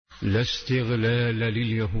لا استغلال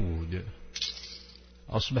لليهود.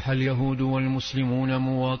 أصبح اليهود والمسلمون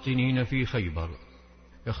مواطنين في خيبر،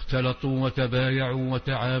 اختلطوا وتبايعوا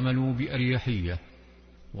وتعاملوا بأريحية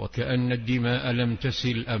وكأن الدماء لم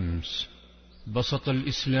تسل أمس. بسط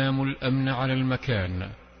الإسلام الأمن على المكان،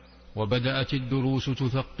 وبدأت الدروس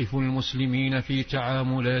تثقف المسلمين في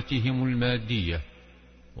تعاملاتهم المادية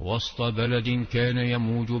وسط بلد كان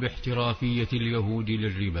يموج باحترافية اليهود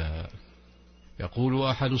للربا. يقول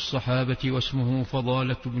أحد الصحابة واسمه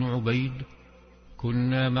فضالة بن عبيد: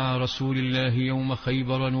 كنا مع رسول الله يوم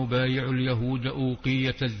خيبر نبايع اليهود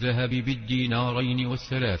أوقية الذهب بالدينارين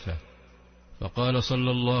والثلاثة، فقال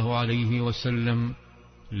صلى الله عليه وسلم: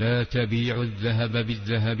 لا تبيع الذهب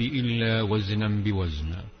بالذهب إلا وزنا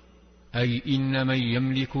بوزن، أي إن من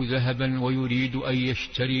يملك ذهبا ويريد أن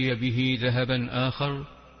يشتري به ذهبا آخر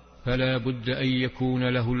فلا بد أن يكون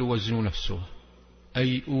له الوزن نفسه،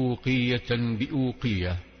 أي أوقية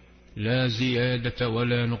بأوقية، لا زيادة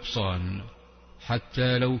ولا نقصان،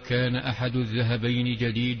 حتى لو كان أحد الذهبين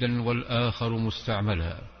جديدا والآخر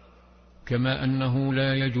مستعملا. كما أنه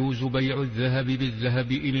لا يجوز بيع الذهب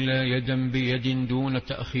بالذهب إلا يدا بيد دون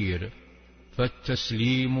تأخير،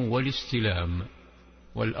 فالتسليم والاستلام.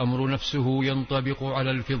 والأمر نفسه ينطبق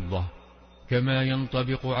على الفضة كما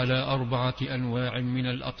ينطبق على 4 أنواع من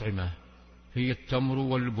الأطعمة، هي التمر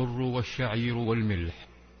والبر والشعير والملح.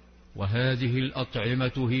 وهذه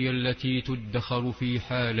الأطعمة هي التي تدخر في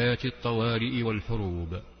حالات الطوارئ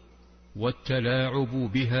والحروب،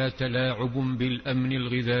 والتلاعب بها تلاعب بالأمن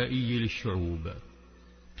الغذائي للشعوب.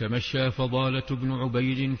 تمشى فضالة بن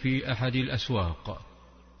عبيد في أحد الأسواق،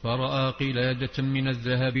 فرأى قلادة من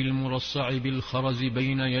الذهب المرصع بالخرز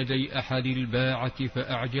بين يدي أحد الباعة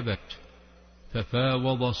فأعجبته،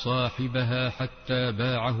 ففاوض صاحبها حتى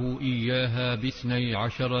باعه إياها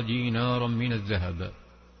ب12 دينارا من الذهب.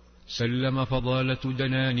 سلم فضالة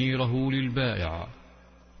دنانيره للبائع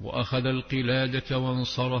وأخذ القلادة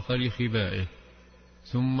وانصرف لخبائه،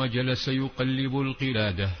 ثم جلس يقلب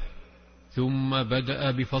القلادة، ثم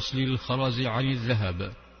بدأ بفصل الخرز عن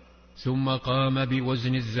الذهب، ثم قام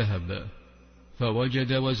بوزن الذهب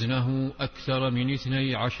فوجد وزنه أكثر من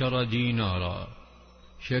 12 دينارا.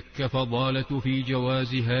 شك فضالة في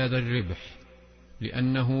جواز هذا الربح،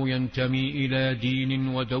 لأنه ينتمي إلى دين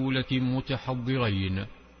ودولة متحضرين،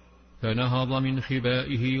 فنهض من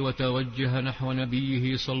خبائه وتوجه نحو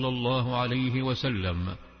نبيه صلى الله عليه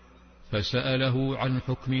وسلم، فسأله عن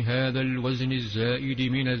حكم هذا الوزن الزائد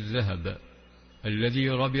من الذهب الذي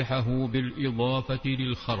ربحه بالإضافة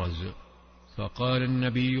للخرز. فقال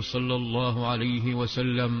النبي صلى الله عليه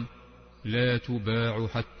وسلم: لا تباع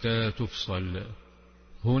حتى تفصل.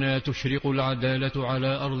 هنا تشرق العدالة على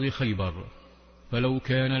أرض خيبر، فلو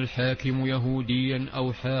كان الحاكم يهوديا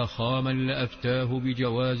أو حاخاما لأفتاه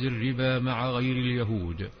بجواز الربا مع غير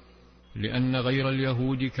اليهود، لأن غير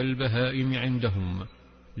اليهود كالبهائم عندهم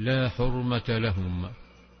لا حرمة لهم.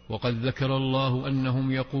 وقد ذكر الله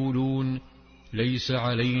أنهم يقولون: ليس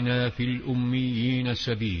علينا في الأميين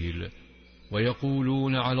سبيل،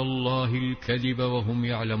 ويقولون على الله الكذب وهم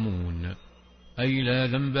يعلمون، أي لا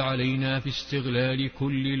ذنب علينا في استغلال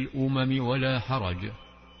كل الأمم ولا حرج.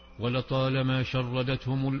 ولطالما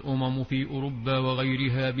شردتهم الأمم في أوروبا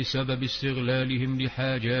وغيرها بسبب استغلالهم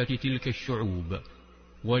لحاجات تلك الشعوب،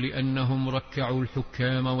 ولأنهم ركعوا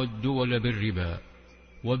الحكام والدول بالربا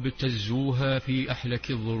وابتزوها في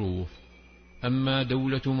أحلك الظروف. أما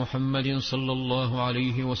دولة محمد صلى الله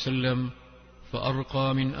عليه وسلم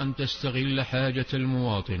فأرقى من أن تستغل حاجة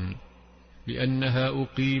المواطن، لأنها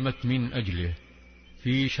أقيمت من أجله.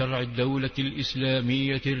 في شرع الدولة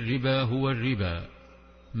الإسلامية الربا هو الربا،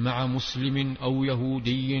 مع مسلم أو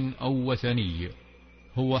يهودي أو وثني،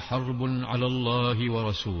 هو حرب على الله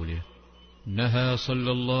ورسوله. نهى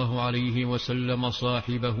صلى الله عليه وسلم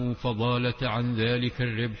صاحبه فضالة عن ذلك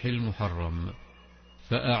الربح المحرم،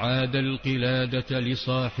 فأعاد القلادة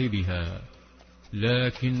لصاحبها،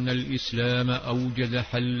 لكن الإسلام أوجد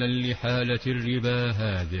حلا لحالة الربا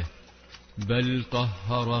هذه، بل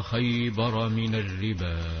طهر خيبر من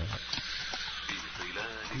الربا.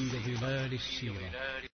 في ظلال السيرة.